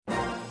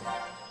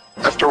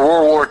After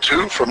World War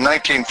II, from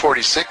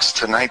 1946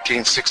 to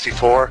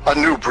 1964, a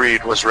new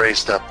breed was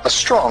raised up. A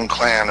strong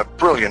clan of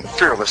brilliant,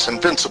 fearless,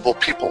 invincible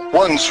people.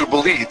 Ones who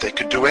believed they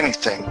could do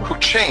anything, who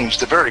changed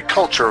the very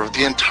culture of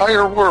the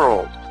entire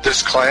world.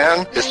 This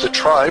clan is the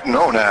tribe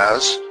known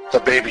as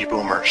the Baby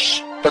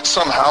Boomers. But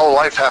somehow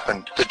life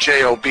happened. The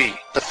J-O-B,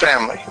 the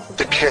family,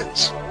 the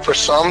kids. For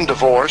some,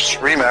 divorce,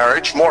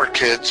 remarriage, more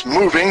kids,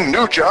 moving,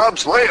 new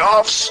jobs,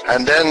 layoffs.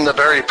 And then the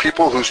very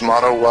people whose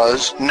motto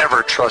was,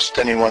 never trust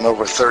anyone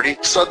over 30,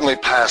 suddenly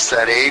passed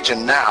that age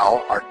and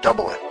now are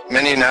double it.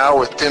 Many now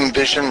with dim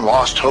vision,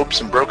 lost hopes,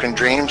 and broken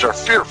dreams are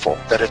fearful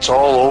that it's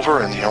all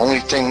over and the only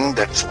thing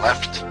that's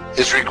left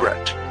is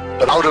regret.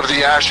 But out of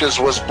the ashes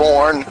was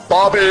born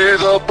Bobby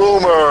the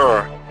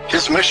Boomer.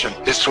 His mission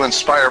is to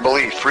inspire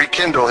belief,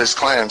 rekindle his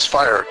clan's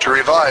fire, to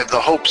revive the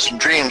hopes and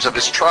dreams of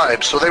his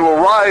tribe so they will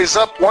rise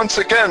up once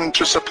again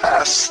to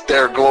surpass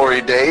their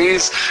glory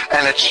days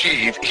and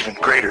achieve even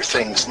greater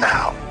things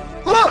now.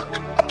 Look,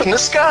 up in the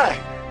sky.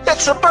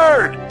 It's a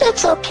bird.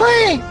 It's a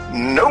plane.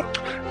 Nope.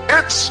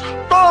 It's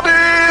Bobby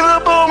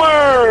the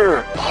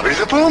Boomer. Bobby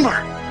the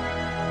Boomer.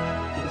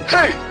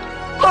 Hey,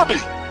 Bobby.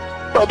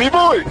 Bobby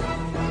boy.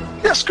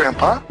 Yes,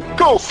 Grandpa.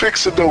 Go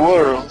fixing the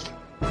world.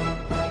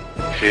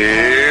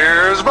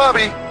 Here's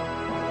Bobby.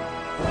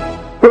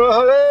 Well,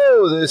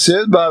 hello, this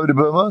is Bobby the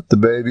Boomer, the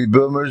Baby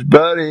Boomer's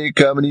buddy,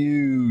 coming to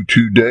you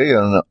today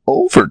on an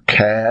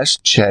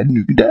overcast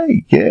Chattanooga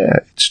day. Yeah,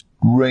 it's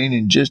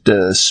raining just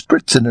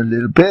spritzing a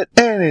little bit,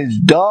 and it's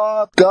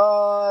dark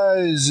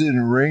eyes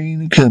and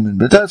rain coming.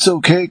 But that's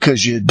okay,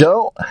 because you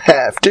don't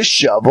have to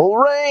shovel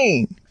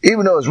rain.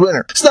 Even though it's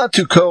winter. It's not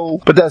too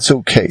cold, but that's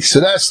okay.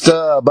 So that's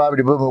the Bobby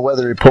the Boomer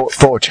weather report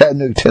for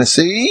Chattanooga,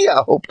 Tennessee.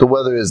 I hope the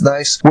weather is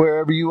nice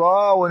wherever you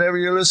are, whenever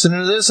you're listening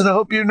to this, and I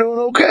hope you're doing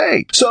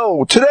okay.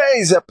 So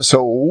today's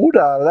episode,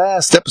 our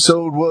last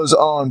episode, was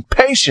on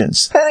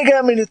patience. And it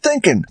got me to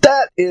thinking,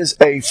 that is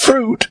a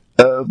fruit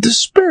of the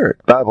Spirit.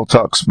 The Bible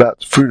talks about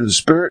the fruit of the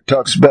Spirit,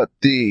 talks about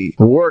the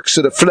works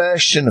of the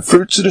flesh and the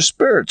fruits of the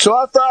Spirit. So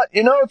I thought,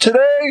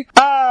 today,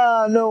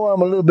 I know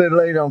I'm a little bit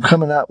late on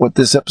coming out with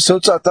this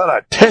episode, so I thought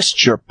I'd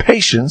test your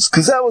patience,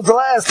 because that was the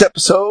last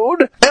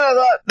episode, and I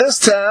thought this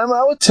time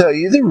I would tell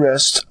you the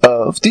rest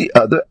of the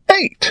other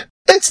 8.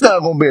 It's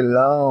not going to be a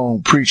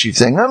long, preachy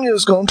thing. I'm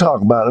just going to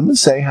talk about them and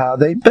say how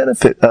they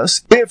benefit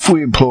us if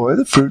we employ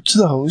the fruits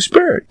of the Holy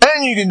Spirit.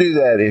 And you can do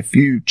that if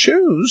you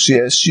choose.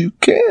 Yes, you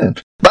can.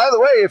 By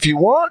the way, if you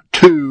want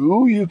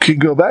to, you can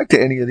go back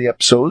to any of the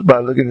episodes by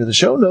looking at the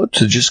show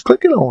notes and just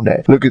clicking on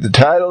that. Look at the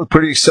title,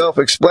 pretty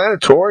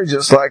self-explanatory,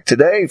 just like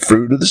today,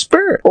 Fruit of the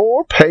Spirit,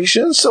 or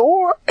Patience,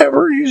 or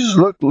ever. You just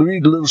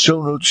read the little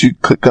show notes, you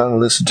click on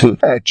and listen to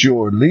it at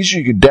your leisure.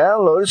 You can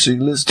download it so you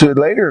can listen to it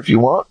later if you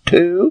want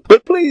to.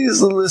 But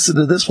please listen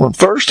to this one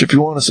first. If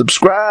you want to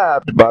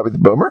subscribe to Bobby the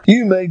Boomer,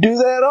 you may do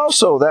that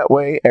also. That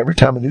way, every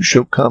time a new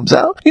show comes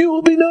out, you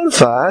will be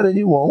notified and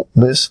you won't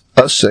miss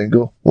a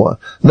single one.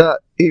 Not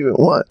even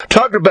one.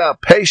 Talking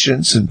about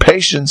patience, and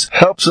patience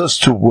helps us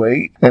to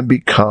wait and be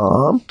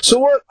calm. So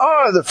what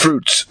are the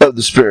fruits of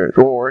the Spirit?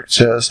 Or it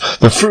says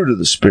the fruit of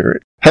the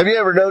Spirit. Have you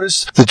ever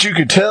noticed that you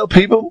can tell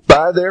people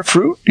by their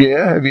fruit?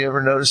 Yeah, have you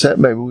ever noticed that?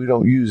 Maybe we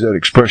don't use that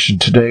expression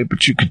today,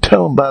 but you can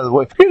tell them by the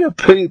way. You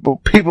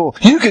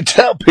can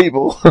tell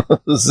people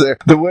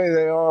the way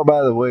they are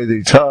by the way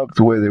they talk,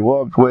 the way they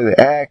walk, the way they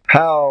act,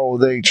 how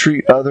they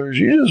treat others.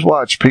 You just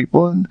watch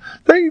people and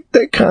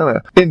they kind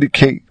of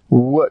indicate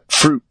what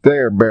fruit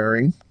they're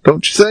bearing,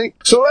 don't you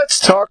think? So let's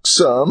talk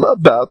some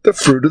about the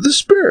fruit of the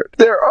Spirit.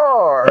 There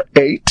are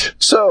 8.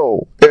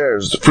 So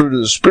there's the fruit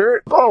of the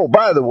Spirit. Oh,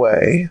 by the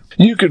way,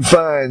 you can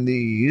find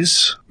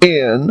these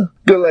in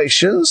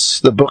Galatians,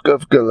 the book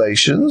of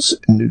Galatians,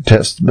 New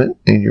Testament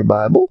in your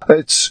Bible.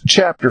 It's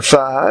chapter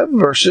 5,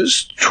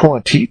 verses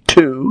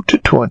 22 to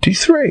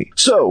 23.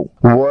 So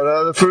what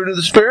are the fruit of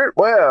the Spirit?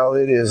 Well,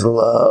 it is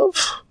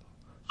love,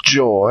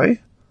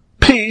 joy,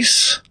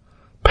 peace,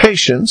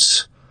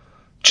 patience,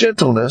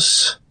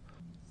 gentleness,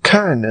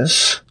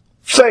 kindness,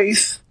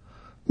 faith,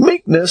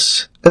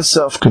 meekness, and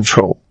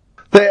self-control.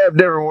 They have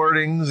different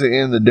wordings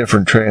in the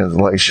different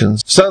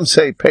translations. Some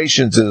say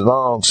patience is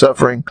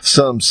long-suffering.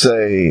 Some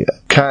say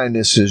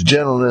kindness is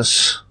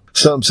gentleness.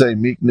 Some say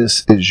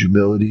meekness is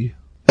humility.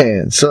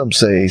 And some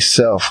say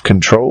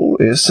self-control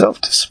is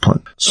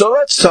self-discipline. So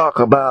let's talk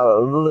about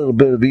a little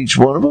bit of each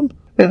one of them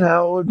and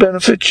how it would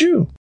benefit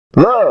you.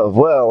 Love,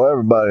 well,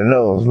 everybody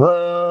knows.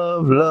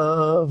 Love,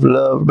 love,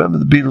 love. Remember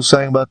the Beatles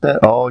sang about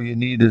that? All you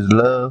need is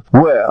love.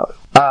 Well,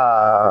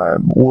 I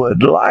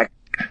would like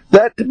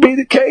that to be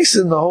the case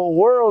in the whole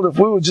world. If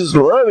we would just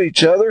love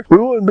each other, we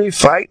wouldn't be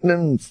fighting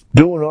and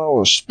doing all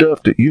the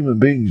stuff that human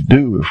beings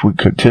do if we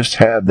could just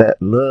have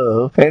that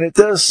love. And it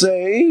does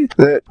say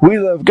that we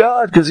love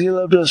God because He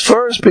loved us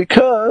first,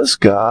 because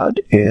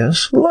God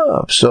is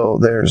love. So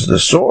there's the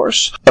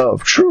source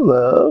of true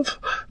love,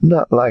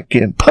 not like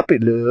in puppy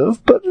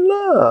love, but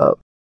love.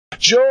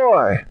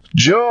 Joy.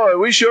 Joy.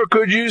 We sure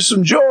could use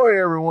some joy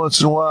every once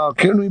in a while,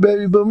 can we,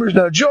 baby boomers?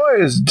 Now, joy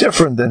is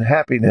different than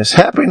happiness.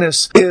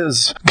 Happiness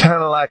is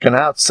kind of like an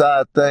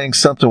outside thing,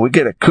 something we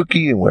get a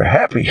cookie and we're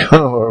happy,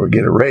 or we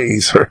get a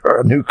raise or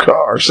a new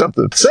car or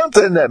something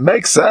that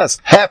makes us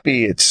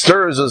happy. It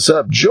stirs us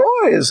up. Joy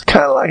is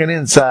kind of like an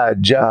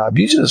inside job.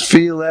 You just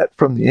feel that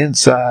from the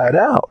inside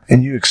out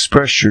and you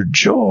express your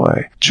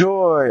joy.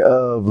 Joy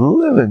of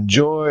living,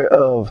 joy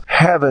of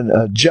having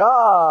a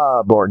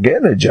job or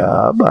getting a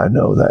job. I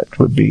know that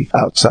would be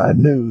outside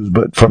news,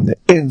 but from the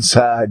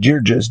inside,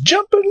 you're just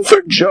jumping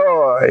for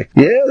joy.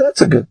 Yeah,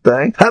 that's a good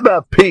thing. How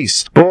about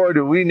peace? Boy,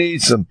 do we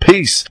need some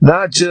peace.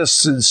 Not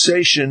just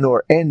cessation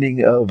or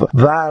ending of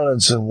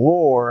violence and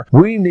war.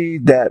 We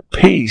need that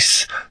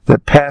peace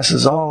that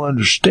passes all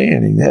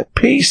understanding. That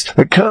peace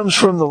that comes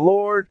from the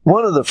Lord.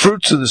 One of the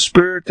fruits of the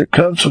Spirit that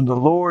comes from the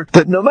Lord.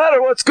 That no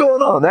matter what's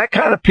going on, that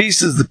kind of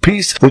peace is the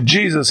peace that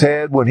Jesus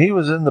had when he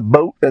was in the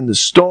boat and the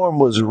storm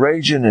was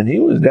raging and he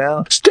was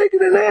down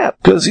taking a nap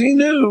because he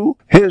knew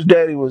his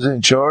daddy was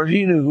in charge.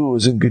 He knew who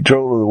was in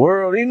control of the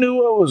world. He knew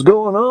what was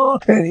going on,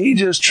 and he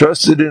just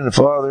trusted in the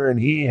Father, and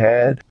he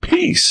had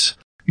peace.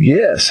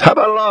 Yes. How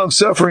about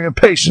long-suffering and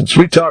patience?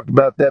 We talked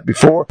about that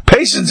before.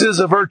 Patience is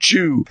a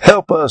virtue.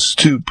 Help us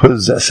to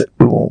possess it.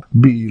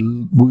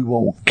 We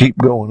won't keep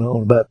going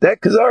on about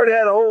that because I already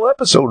had a whole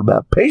episode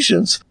about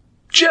patience.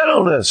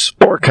 Gentleness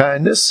or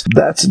kindness.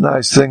 That's a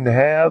nice thing to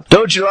have.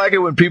 Don't you like it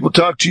when people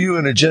talk to you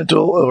in a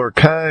gentle or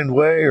kind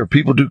way, or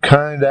people do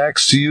kind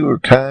acts to you or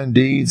kind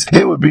deeds?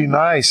 It would be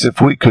nice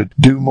if we could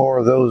do more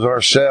of those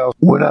ourselves.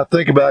 When I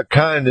think about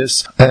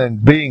kindness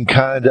and being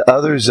kind to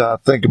others, I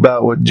think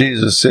about what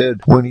Jesus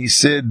said when he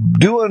said,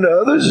 do unto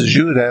others as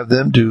you would have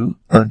them do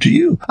unto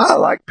you. I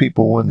like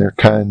people when they're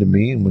kind to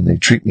me and when they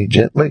treat me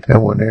gently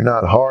and when they're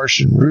not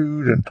harsh and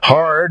rude and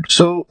hard.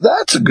 So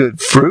that's a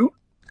good fruit.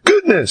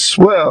 Goodness.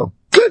 Well,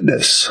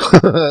 goodness.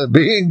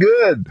 Being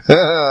good.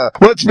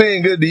 What's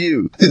being good to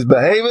you? Is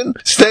behaving,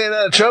 staying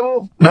out of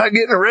trouble, not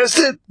getting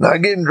arrested,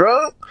 not getting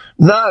drunk,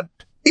 not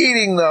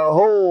eating the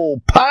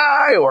whole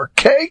pie or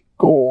cake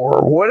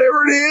or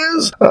whatever it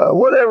is.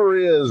 Whatever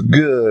is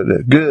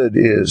good. Good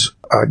is,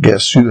 I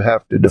guess you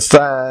have to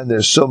define.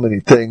 There's so many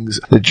things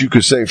that you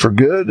could say for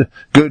good.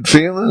 Good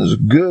feelings,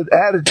 good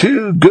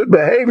attitude, good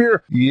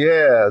behavior.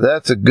 Yeah,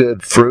 that's a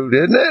good fruit,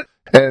 isn't it?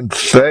 And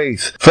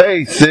faith.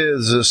 Faith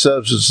is the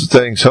substance of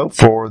things hoped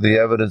for, the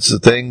evidence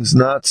of things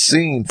not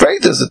seen.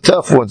 Faith is a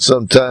tough one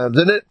sometimes,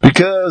 isn't it?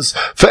 Because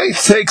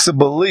faith takes a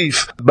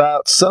belief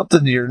about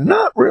something you're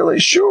not really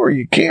sure.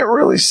 You can't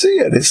really see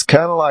it. It's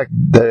kind of like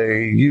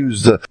they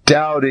use the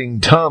doubting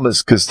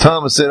Thomas, because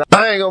Thomas said,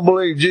 I ain't going to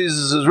believe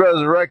Jesus is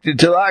resurrected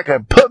till I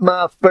can put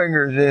my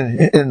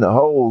fingers in the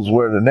holes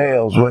where the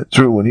nails went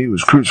through when he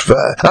was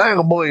crucified. I ain't going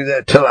to believe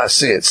that till I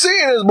see it.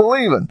 Seeing is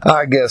believing.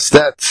 I guess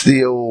that's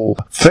the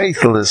old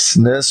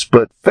faithlessness,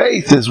 but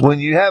faith is when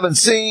you haven't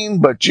seen,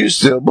 but you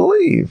still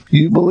believe.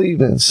 You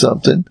believe in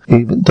something,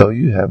 even though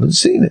you haven't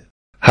seen it.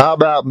 How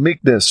about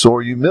meekness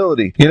or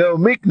humility? You know,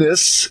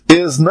 meekness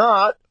is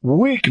not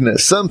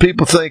weakness. Some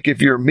people think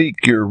if you're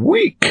meek, you're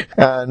weak.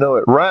 I know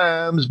it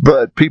rhymes,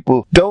 but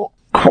people don't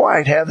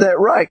quite have that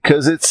right,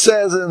 because it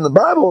says in the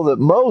Bible that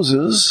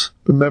Moses,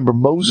 remember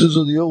Moses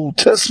of the Old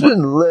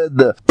Testament, led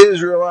the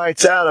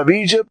Israelites out of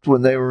Egypt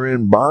when they were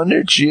in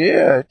bondage.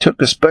 Yeah, it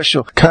took a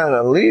special kind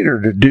of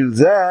leader to do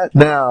that.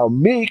 Now,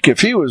 meek,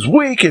 if he was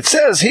weak, it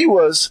says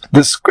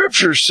the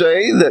scriptures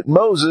say that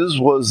Moses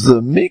was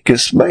the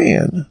meekest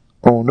man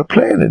on the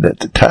planet at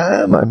the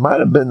time. I might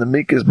have been the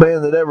meekest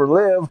man that ever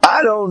lived.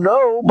 I don't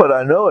know, but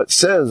I know it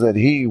says that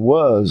he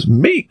was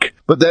meek.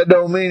 But that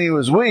don't mean he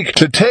was weak.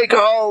 To take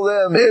all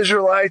them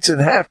Israelites and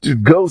have to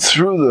go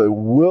through the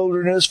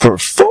wilderness for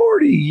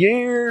 40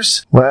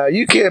 years, well,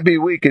 you can't be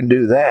weak and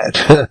do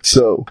that.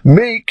 So,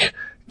 meek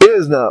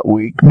is not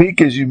weak.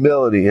 Meek is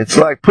humility. It's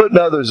like putting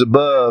others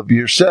above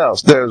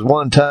yourselves. There's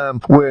one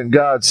time when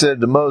God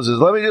said to Moses,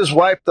 let me just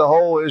wipe the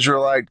whole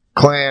Israelite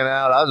clan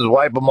out. I'll just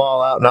wipe them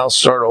all out and I'll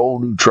start a whole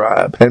new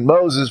tribe. And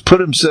Moses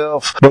put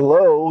himself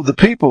below the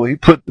people. He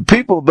put the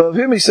people above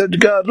him. He said to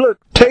God, look,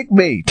 take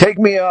me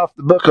off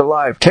the book of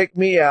life. Take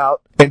me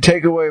out and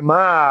take away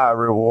my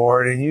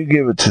reward and you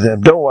give it to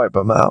them. Don't wipe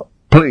them out,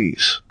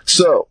 please.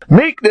 So,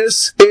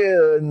 meekness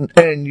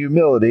and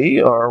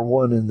humility are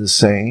one and the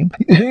same.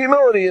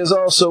 Humility is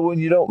also when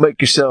you don't make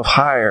yourself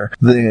higher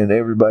than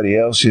everybody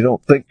else. You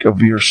don't think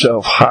of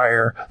yourself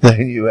higher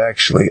than you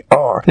actually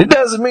are. It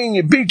doesn't mean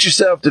you beat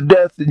yourself to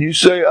death and you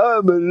say,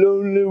 I'm a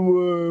lonely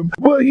worm.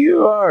 Well,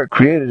 you are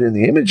created in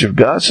the image of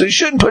God, so you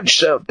shouldn't put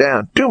yourself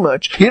down too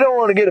much. You don't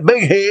want to get a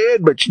big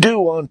head, but you do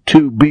want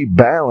to be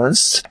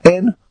balanced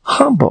and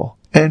humble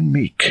and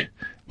meek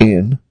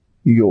in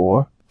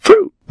your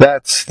fruit.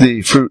 That's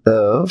the fruit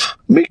of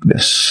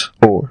meekness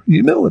or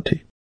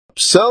humility.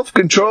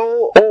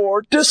 Self-control or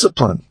or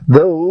discipline.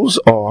 Those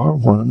are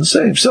one and the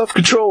same.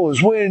 Self-control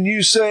is when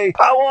you say,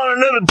 I want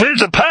another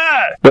piece of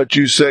pie, but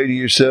you say to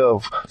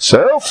yourself,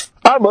 self,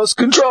 I must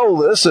control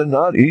this and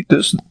not eat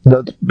this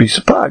another piece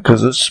of pie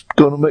because it's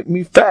going to make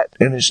me fat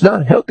and it's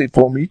not healthy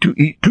for me to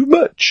eat too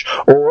much.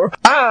 Or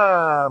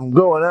I'm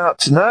going out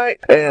tonight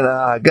and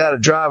I got to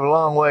drive a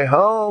long way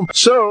home,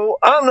 so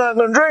I'm not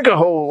going to drink a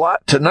whole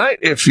lot tonight.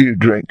 If you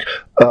drink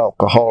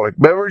alcoholic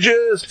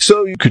beverages,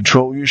 so you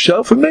control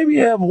yourself and maybe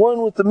have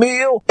one with the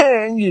meal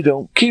and you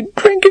don't keep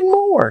drinking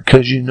more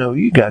because you know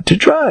you got to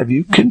drive.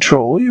 You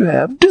control, you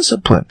have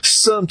discipline.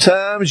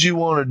 Sometimes you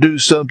want to do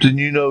something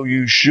you know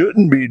you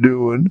shouldn't be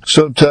doing.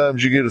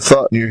 Sometimes you get a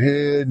thought in your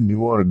head and you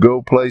want to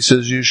go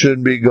places you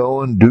shouldn't be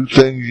going, do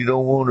things you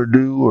don't want to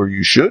do or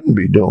you shouldn't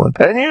be doing.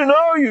 And you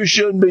know you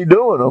shouldn't be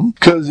doing them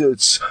because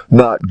it's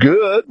not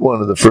good,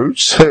 one of the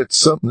fruits. It's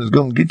something that's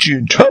going to get you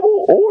in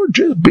trouble or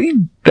just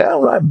be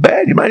downright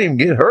bad. You might even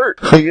get hurt.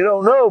 You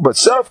don't know, but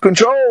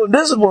self-control and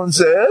discipline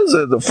says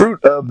the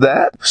fruit of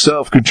that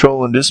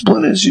self-control and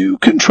discipline is you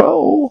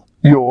control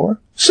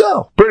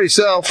yourself. Pretty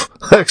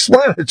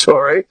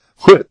self-explanatory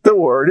with the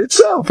word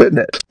itself, isn't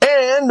it?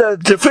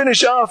 And to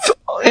finish off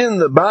in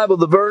the Bible,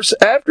 the verse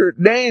after it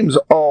names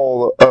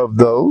all of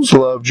those,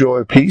 love,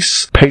 joy,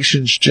 peace,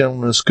 patience,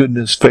 gentleness,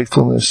 goodness,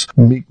 faithfulness,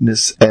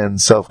 meekness,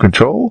 and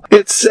self-control,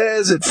 it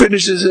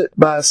finishes it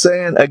by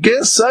saying,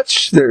 against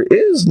such there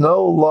is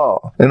no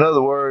law. In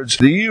other words,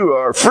 you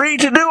are free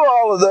to do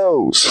all of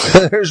those.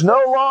 There's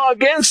no law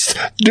against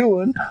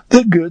doing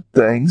the good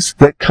things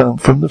that come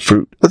from the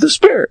fruit of the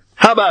Spirit.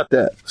 How about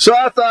that? So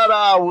I thought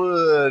I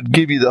would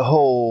give you the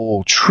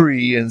whole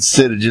tree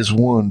instead of just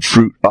one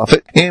fruit off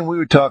it. And we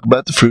would talk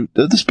about the fruit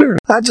of the Spirit.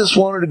 I just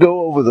wanted to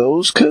go over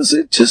those because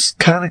it just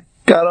kind of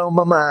got on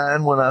my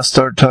mind when I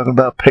started talking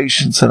about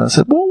patience. And I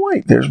said, well,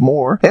 wait, there's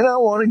more. And I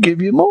want to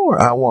give you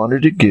more. I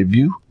wanted to give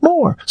you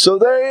more. So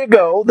there you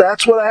go.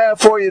 That's what I have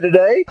for you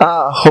today.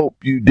 I hope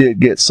you did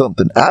get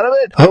something out of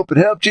it. I hope it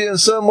helped you in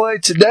some way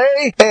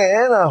today.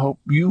 And I hope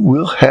you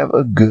will have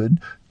a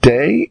good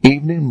day,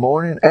 evening,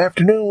 morning,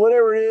 afternoon,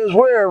 whatever it is,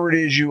 wherever it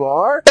is you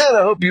are. And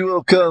I hope you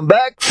will come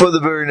back for the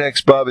very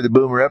next Bobby the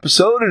Boomer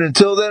episode. And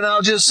until then,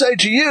 I'll just say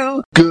to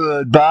you,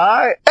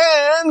 goodbye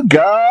and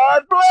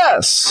God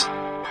bless.